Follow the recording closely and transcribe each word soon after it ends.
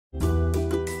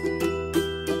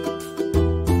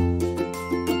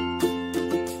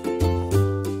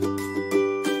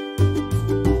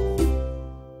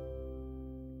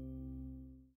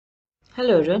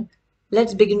Hello everyone,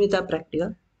 let's begin with our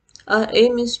practical. Our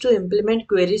aim is to implement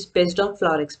queries based on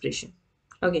FLOWR expression.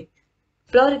 Okay,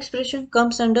 FLOWR expression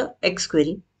comes under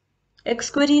XQuery.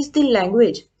 XQuery is the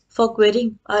language for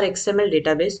querying our XML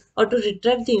database or to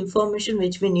retrieve the information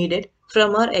which we needed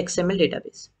from our XML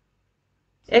database.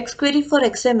 XQuery for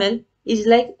XML is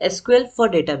like SQL for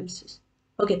databases.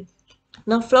 Okay,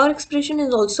 now FLOWR expression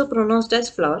is also pronounced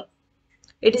as FLOWR.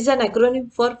 It is an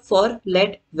acronym for,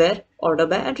 let, where, order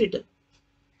by and return.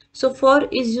 So for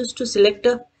is used to select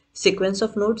a sequence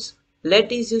of nodes,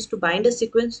 let is used to bind a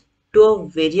sequence to a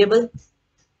variable,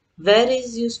 where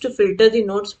is used to filter the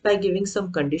nodes by giving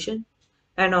some condition,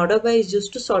 and order by is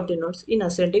used to sort the nodes in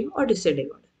ascending or descending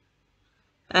order.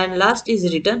 And last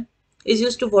is return is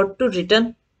used to what to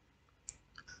return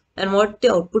and what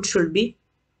the output should be.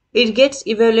 It gets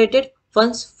evaluated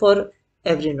once for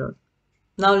every node.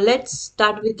 Now let's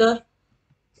start with our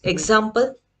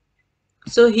example.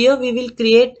 So here we will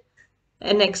create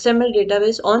an XML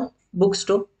database on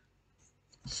bookstore.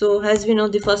 So as we know,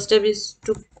 the first step is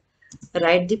to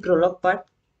write the prologue part.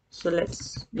 So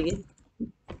let's begin.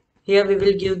 Here we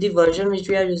will give the version which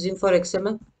we are using for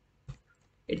XML.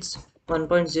 It's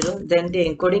 1.0. Then the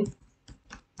encoding.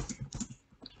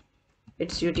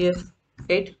 It's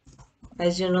UTF-8.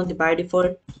 As you know, the by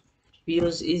default we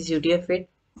use is UTF-8.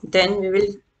 Then we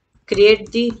will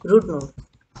create the root node.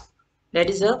 That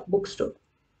is a bookstore.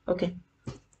 Okay.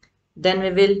 Then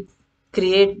we will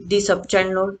create the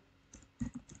subchild node.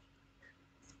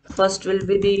 First will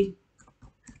be the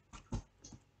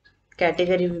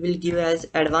category we will give as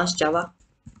advanced Java.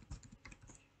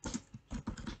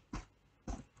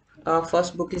 Our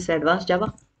first book is advanced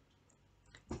Java.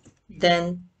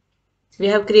 Then we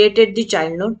have created the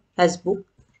child node as book.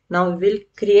 Now we will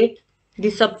create the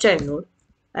subchild node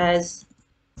as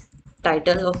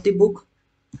title of the book,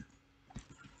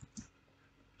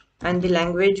 and the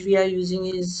language we are using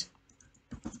is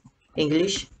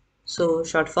English, so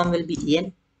short form will be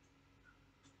EN,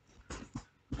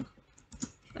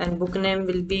 and book name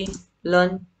will be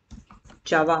Learn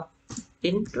Java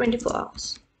in 24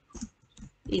 hours.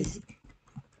 Easy.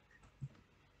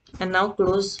 And now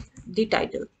close the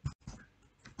title.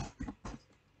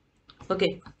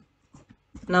 Okay,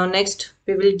 now next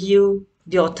we will give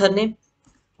the author name.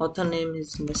 Author name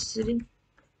is necessary.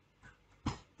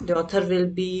 The author will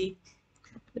be,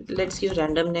 let's give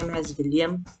random name as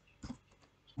William,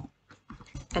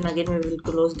 and again we will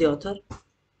close the author.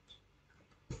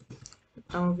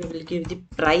 Now we will give the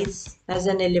price as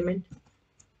an element.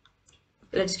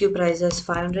 Let's give price as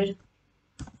 500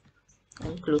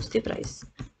 and close the price.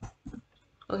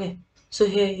 Okay, so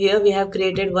here we have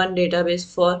created one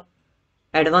database for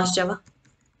advanced Java.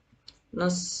 Now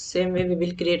same way we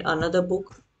will create another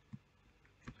book.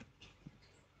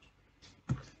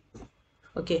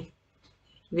 Okay,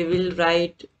 we will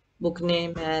write book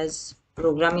name as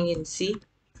programming in C.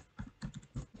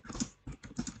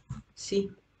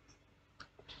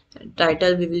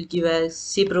 Title we will give as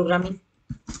C programming.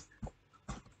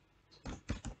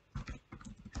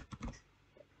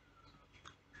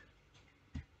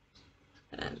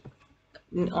 And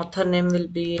author name will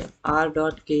be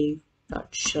r.k.sharma.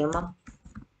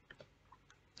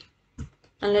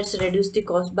 And let's reduce the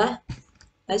cost by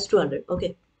as 200.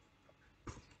 Okay.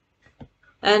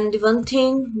 And the one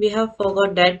thing we have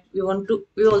forgot that we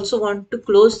also want to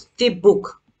close the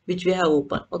book which we have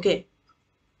opened. Okay,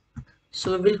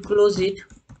 so we will close it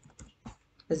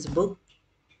as book,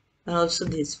 and also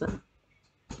this one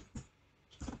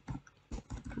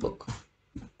book.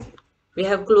 We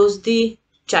have closed the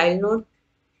child node.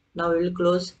 Now we will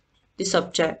close the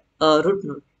subchild root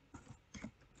node.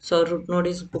 So root node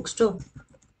is bookstore.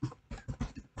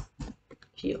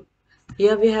 Here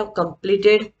we have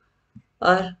completed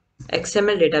our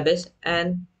XML database,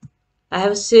 and I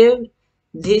have saved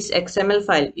this XML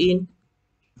file in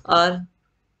our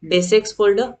basics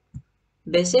folder,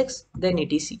 basics, then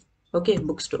etc. Okay,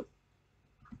 bookstore.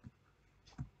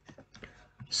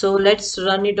 So let's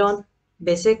run it on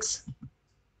basics.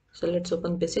 So let's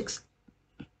open basics,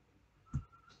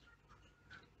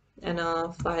 and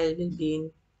our file will be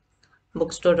in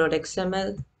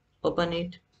bookstore.xml. Open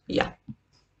it. Yeah,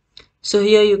 so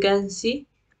here you can see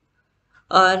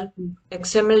our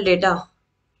XML data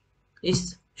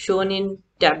is shown in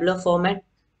tabular format: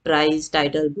 price,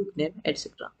 title, book name,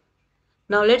 etc.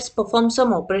 Now let's perform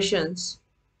some operations.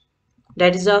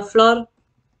 That is our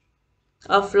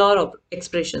FLOWR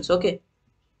expressions. Okay,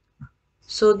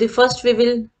 so the first we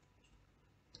will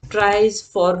try is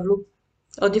for loop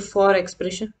or the for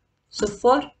expression. So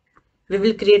for, we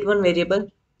will create one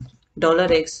variable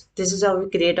 $x. This is how we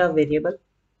create our variable.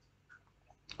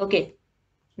 Okay,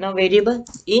 Now variable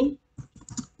in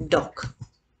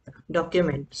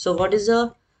document. So what is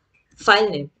the file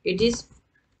name? It is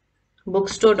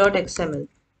bookstore.xml.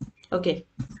 Okay,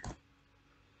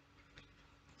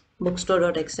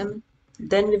 bookstore.xml.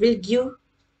 Then we will give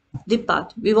the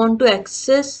path. We want to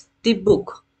access the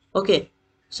book. Okay,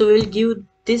 so we will give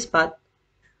this path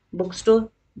bookstore.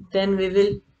 Then we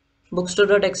will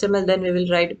bookstore.xml. Then we will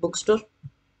write bookstore.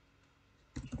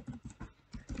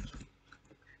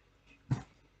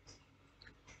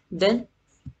 Then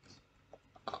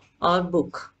our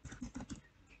book.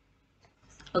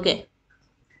 Okay,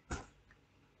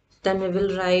 then we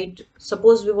will write,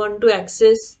 suppose we want to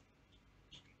access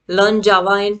learn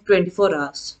Java in 24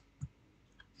 hours.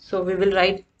 So we will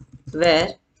write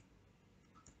where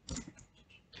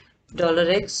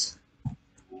 $x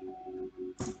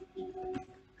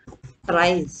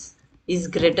price is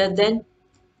greater than,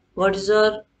 what is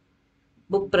our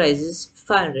book price is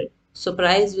 500. So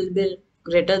price will be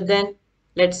greater than,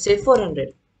 let's say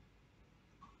 400.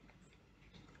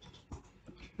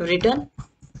 Return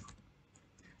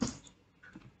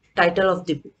title of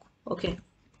the book. Okay,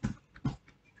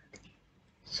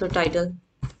 so title.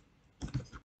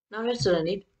 Now let's run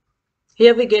it.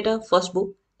 Here we get our first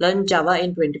book, learn Java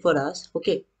in 24 hours.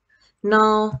 Okay,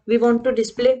 now we want to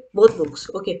display both books.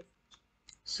 Okay,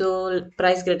 so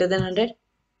price greater than 100.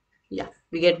 Yeah,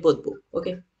 we get both book.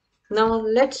 Okay, now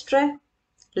let's try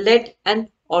let and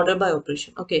order by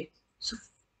operation. Okay, so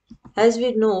as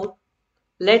we know,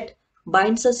 let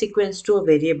binds a sequence to a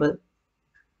variable.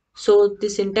 So the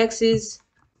syntax is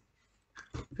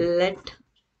let.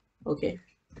 Okay,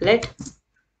 let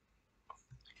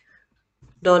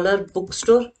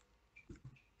 $bookstore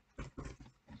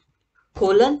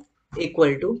colon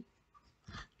equal to,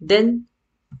 then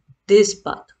this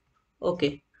path.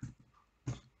 Okay,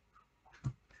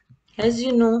 as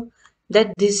you know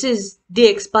that this is the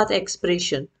XPath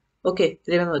expression. Okay,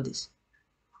 remember this.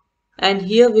 And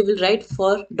here we will write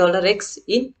for $x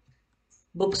in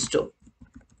bookstore,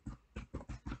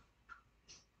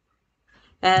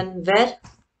 and where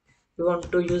we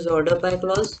want to use order by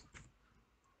clause,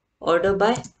 order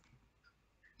by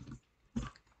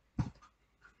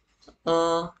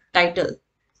title.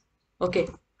 Okay,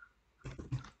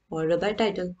 order by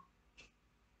title.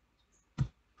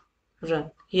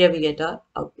 Run. Here we get our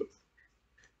output.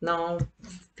 Now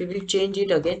we will change it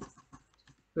again.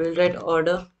 We will write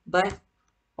order by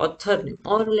author name,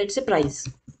 or let's say price.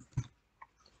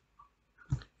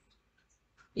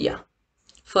 Yeah,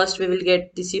 first we will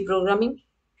get the C programming,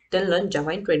 then learn Java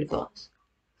in 24 hours.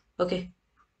 Okay,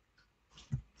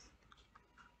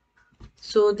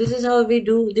 so this is how we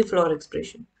do the FLOWR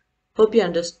expression. Hope you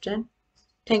understand.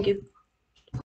 Thank you.